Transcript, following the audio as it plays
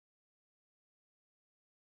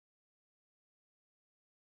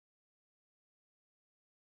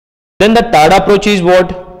Then the third approach is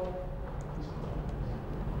what?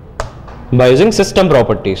 By using system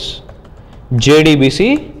properties. JDBC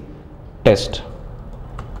test.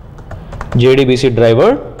 JDBC driver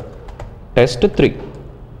test 3.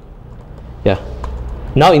 Yeah.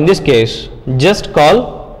 Now in this case, just call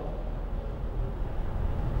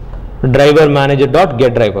driver manager dot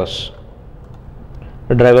get drivers.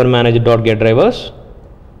 Driver manager dot get drivers.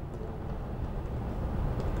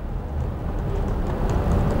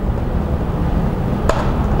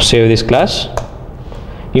 Save this class.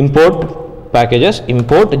 Import packages.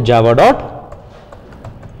 Import java dot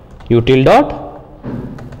util dot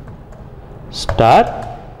star,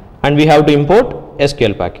 and we have to import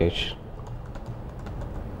SQL package.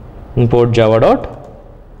 Import java dot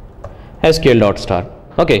SQL dot star.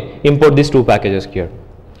 Okay, import these two packages here.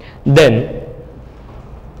 Then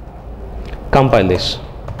compile this.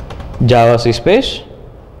 Java C space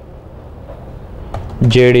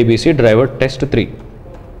JDBC driver test 3.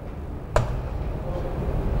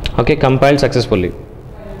 Okay, compiled successfully.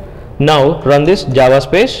 Now run this Java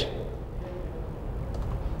space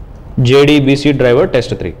JDBC driver test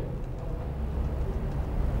 3.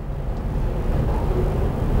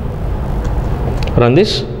 Run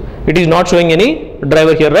this. It is not showing any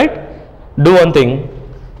driver here, right? Do one thing.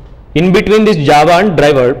 In between this Java and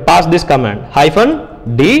driver, pass this command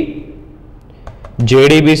 -d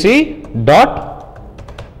JDBC dot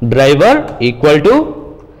driver equal to,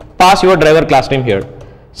 pass your driver class name here,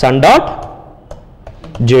 sun dot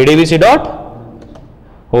JDBC dot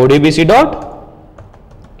ODBC dot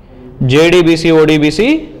JDBC ODBC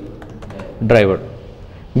driver.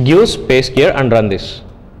 Give space here and run this.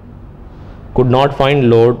 Could not find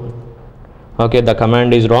load. Okay, the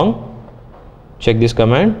command is wrong. Check this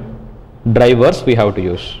command. Drivers we have to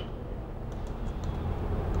use.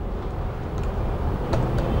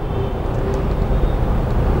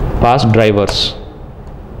 Pass drivers.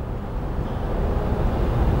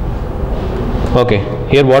 Okay,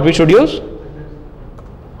 here what we should use?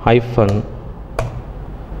 Hyphen.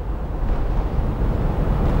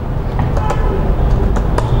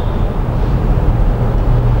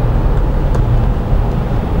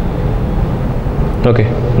 Okay,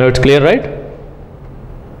 now it's clear, right?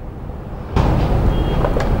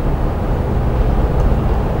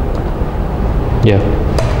 Yeah.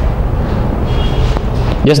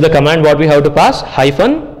 Just the command what we have to pass,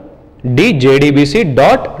 -d JDBC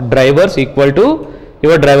dot drivers equal to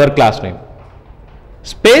your driver class name.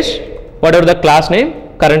 Space, whatever the class name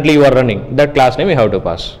currently you are running, that class name you have to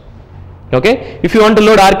pass. Okay. If you want to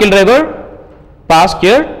load rkill driver, pass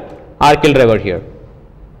here rkill driver here.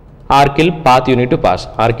 Rkill path you need to pass.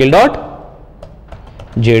 Rkill dot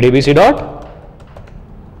JDBC dot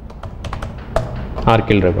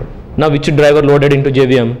rkill driver. Now which driver loaded into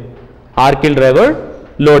JVM? Rkill driver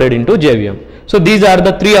loaded into JVM. So these are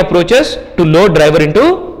the three approaches to load driver into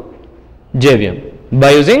JVM,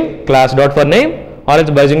 by using class dot for name, or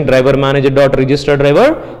else by using driver manager dot register driver,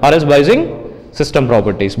 or else by using system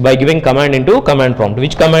properties, by giving command into command prompt.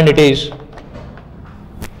 Which command it is?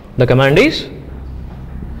 The command is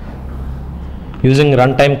using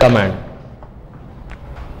runtime command.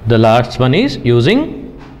 The last one is using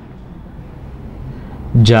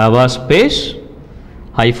Java space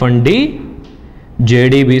 -d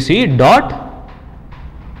JDBC dot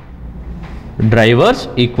drivers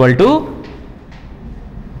equal to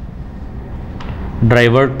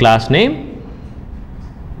driver class name,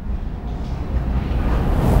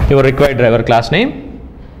 your required driver class name,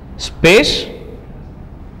 space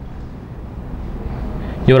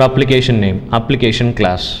your application name, application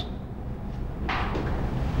class.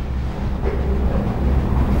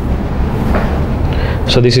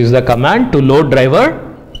 So this is the command to load driver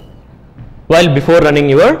while before running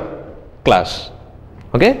your class.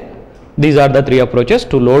 Okay, these are the three approaches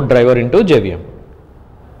to load driver into JVM.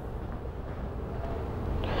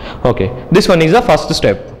 Okay, this one is the first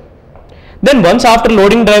step. Then once after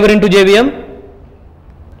loading driver into JVM,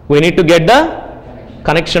 we need to get the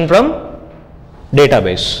connection from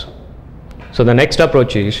database. So the next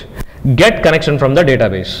approach is get connection from the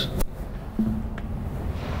database.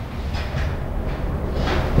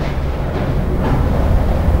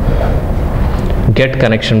 Get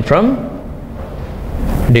connection from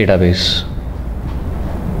database.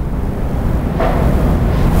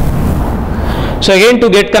 So again, to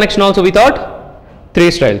get connection also we thought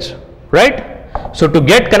three styles, right? So to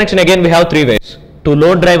get connection again we have three ways. To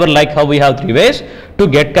load driver like how we have three ways, to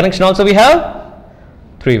get connection also we have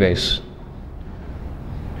three ways.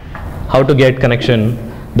 How to get connection?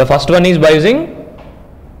 The first one is by using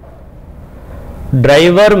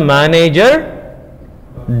driver manager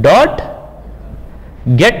dot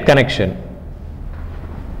get connection.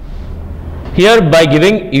 Here by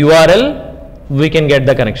giving URL we can get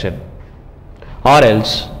the connection, or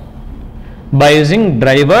else by using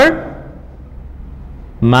driver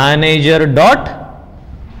manager dot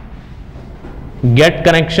get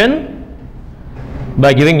connection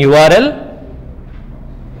by giving URL,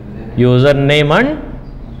 username and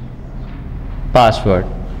password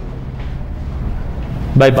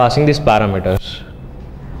by passing these parameters,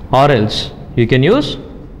 or else you can use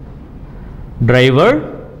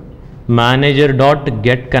driver manager dot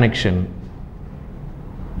get connection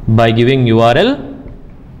by giving URL,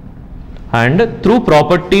 and through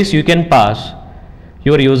properties you can pass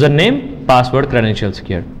your username, password, credentials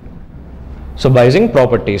here. So by using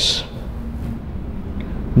properties,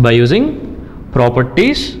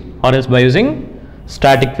 or else by using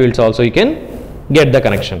static fields also you can get the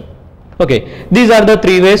connection. Okay, these are the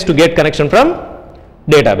three ways to get connection from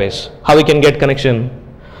database. How we can get connection?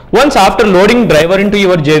 Once after loading driver into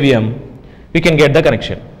your JVM, we can get the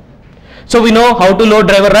connection. So we know how to load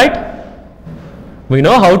driver, right? We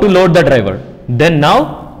know how to load the driver. Then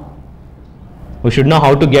now we should know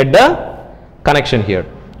how to get the connection here.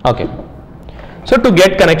 Okay. So to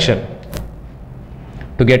get connection,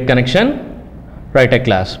 write a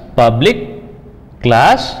class public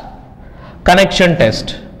class connection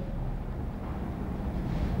test.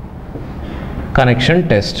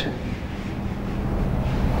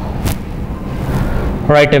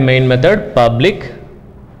 Write a main method public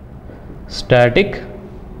static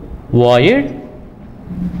void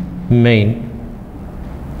main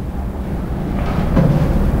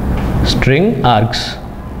string args.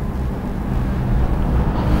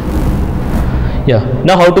 Yeah,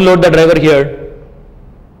 now how to load the driver here?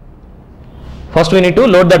 First we need to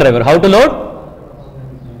load the driver. How to load?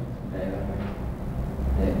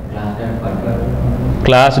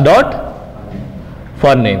 Class dot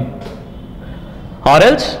for name, or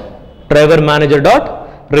else driver manager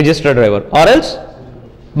dot register driver, or else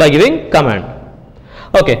by giving command.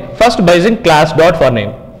 Okay, first by using class dot for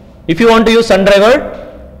name. If you want to use sun driver,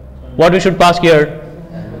 what we should pass here?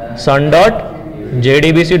 Sun dot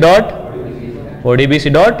JDBC dot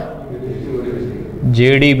ODBC dot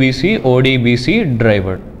JDBC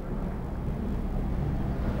driver.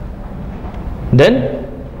 Then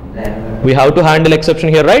we have to handle exception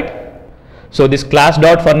here, right? So this class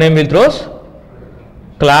dot for name will throws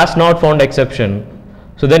class not found exception.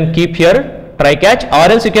 So then keep here try catch,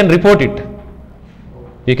 or else you can report it.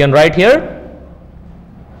 You can write here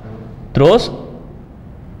throws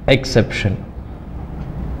exception.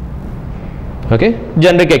 Okay,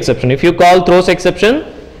 generic exception. If you call throws exception,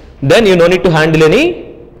 then you no need to handle any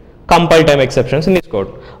compile time exceptions in this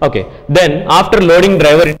code. Okay, then after loading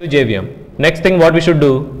driver into JVM, next thing what we should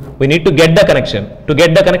do, we need to get the connection. To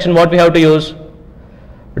get the connection, what we have to use?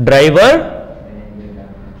 Driver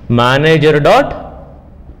manager dot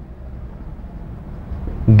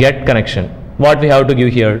get connection. What we have to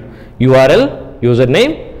give here? URL,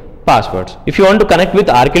 username, passwords. If you want to connect with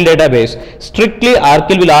Archil database, strictly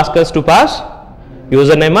Archil will ask us to pass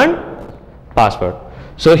username and password.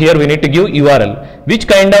 So here we need to give URL. Which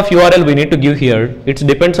kind of URL we need to give here? It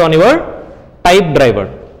depends on your type driver.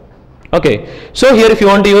 Okay, so here if you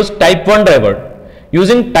want to use type 1 driver,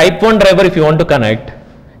 using type 1 driver if you want to connect,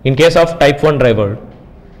 in case of type 1 driver,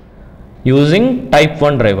 using type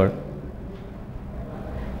 1 driver,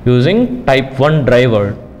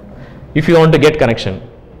 if you want to get connection,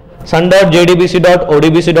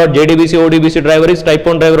 sun.jdbc.odbc.jdbc driver is type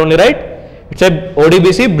 1 driver only, right? It's a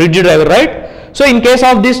ODBC bridge driver, right? So in case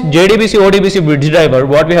of this JDBC ODBC bridge driver,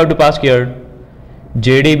 what we have to pass here?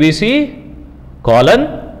 JDBC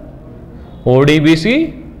colon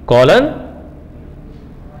ODBC colon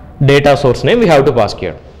data source name we have to pass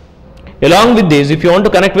here. Along with this, if you want to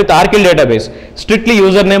connect with Archil database, strictly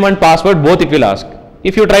username and password both it will ask.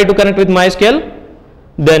 If you try to connect with MySQL,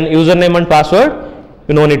 then username and password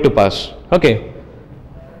you no need to pass. Okay.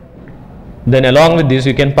 Then along with this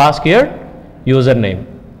you can pass here username,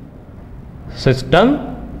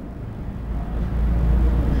 system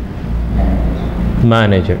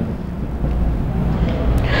manager.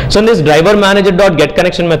 So in this driver manager dot get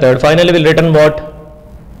connection method, finally will return what?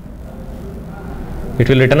 It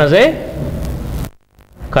will return as a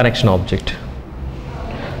connection object.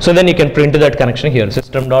 So then you can print that connection here,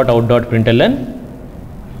 system dot out dot println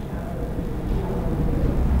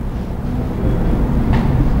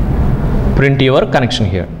print your connection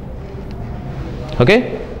here.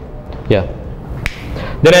 Okay, yeah.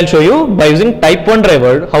 Then I'll show you by using type 1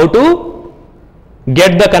 driver how to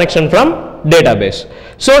get the connection from database.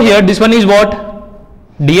 So here this one is what?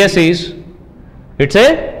 DS is, it's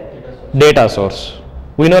a data source.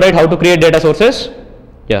 We know, right, how to create data sources?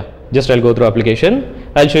 Yeah, just I'll go through application.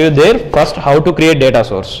 I'll show you there first how to create data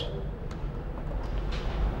source.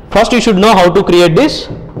 First you should know how to create this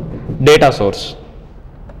data source.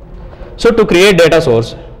 So to create data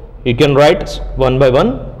source, you can write one by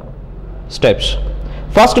one steps.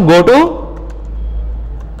 First go to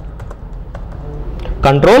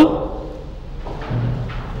control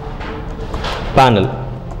panel.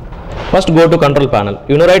 First go to control panel.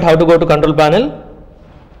 You know, right, how to go to control panel?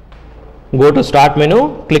 Go to start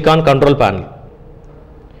menu, click on control panel.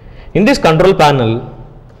 In this control panel,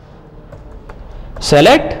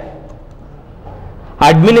 select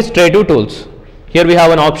administrative tools. Here we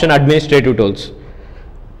have an option administrative tools.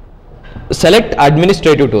 Select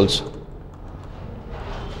administrative tools.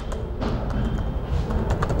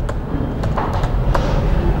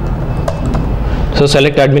 So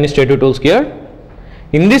select administrative tools here.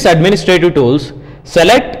 In this administrative tools,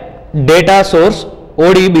 select data source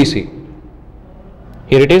ODBC.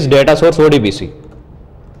 Here it is, data source ODBC.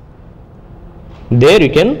 There you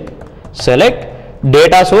can select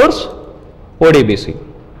data source ODBC.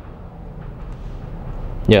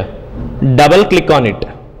 Yeah, double click on it.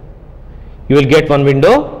 You will get one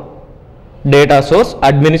window, data source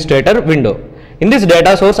administrator window. In this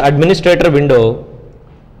data source administrator window,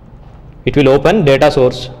 it will open data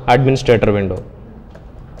source administrator window.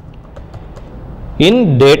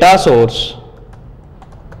 In data source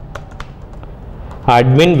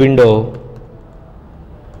admin window,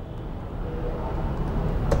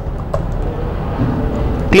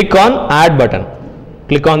 click on add button.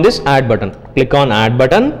 Click on this add button. Click on add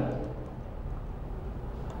button.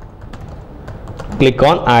 Click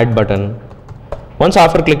on add button. Once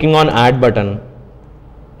after clicking on add button,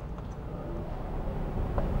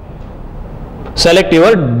 select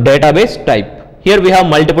your database type. Here we have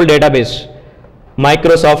multiple database.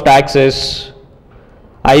 Microsoft Access,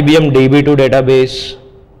 IBM DB2 database.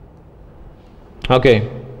 Okay.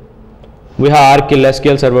 We have Arkill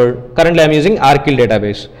SQL Server. Currently I am using Arkill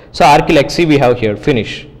database. So Arkill XE we have here.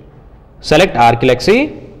 Finish. Select Arkill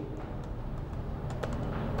XE.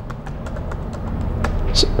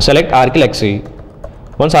 Select Arkill XE.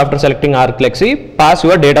 Once after selecting Arkill XE, pass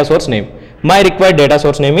your data source name. My required data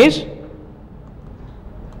source name is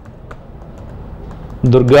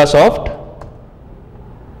Durga Soft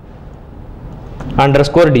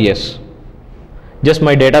 _ds. Just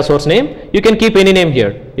my data source name. You can keep any name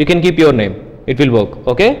here. You can keep your name. It will work.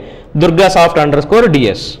 Okay. Durga Soft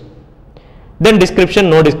 _ds. Then description,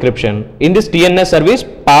 no description. In this TNS service,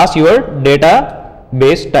 pass your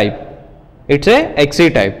database type. It's a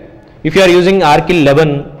XE type. If you are using Arkill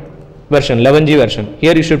 11 version, 11G version,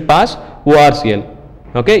 here you should pass ORCL.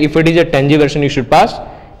 Okay. If it is a 10G version, you should pass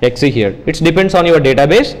XE here. It depends on your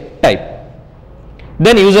database type.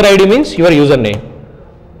 Then user ID means your username.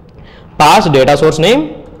 Pass data source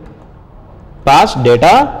name. Pass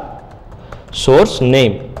data source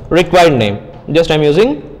name. Required name. Just I am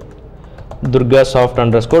using Durga Soft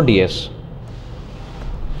 _ds.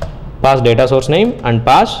 Pass data source name and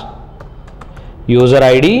pass user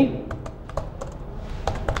ID,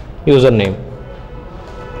 username.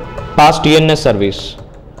 Pass TNS service.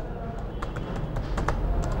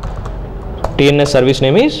 TNS service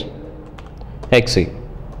name is XE.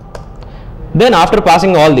 Then after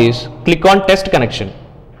passing all these, click on test connection.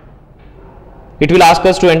 It will ask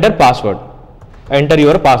us to enter password. Enter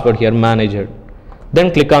your password here, manager.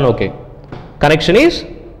 Then click on OK. Connection is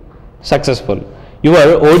successful.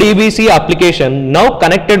 Your ODBC application now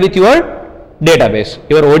connected with your database.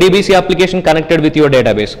 Your ODBC application connected with your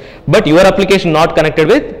database, but your application not connected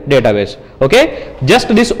with database. Okay, just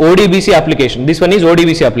this ODBC application. This one is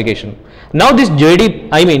ODBC application. Now this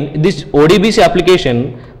this ODBC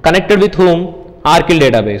application connected with whom? Arkill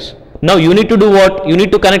database. Now you need to do what? You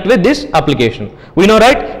need to connect with this application. We know,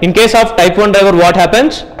 right? In case of type 1 driver, what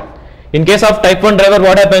happens? In case of type 1 driver,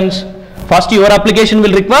 what happens? First your application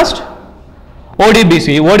will request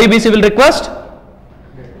ODBC. ODBC will request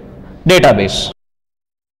database.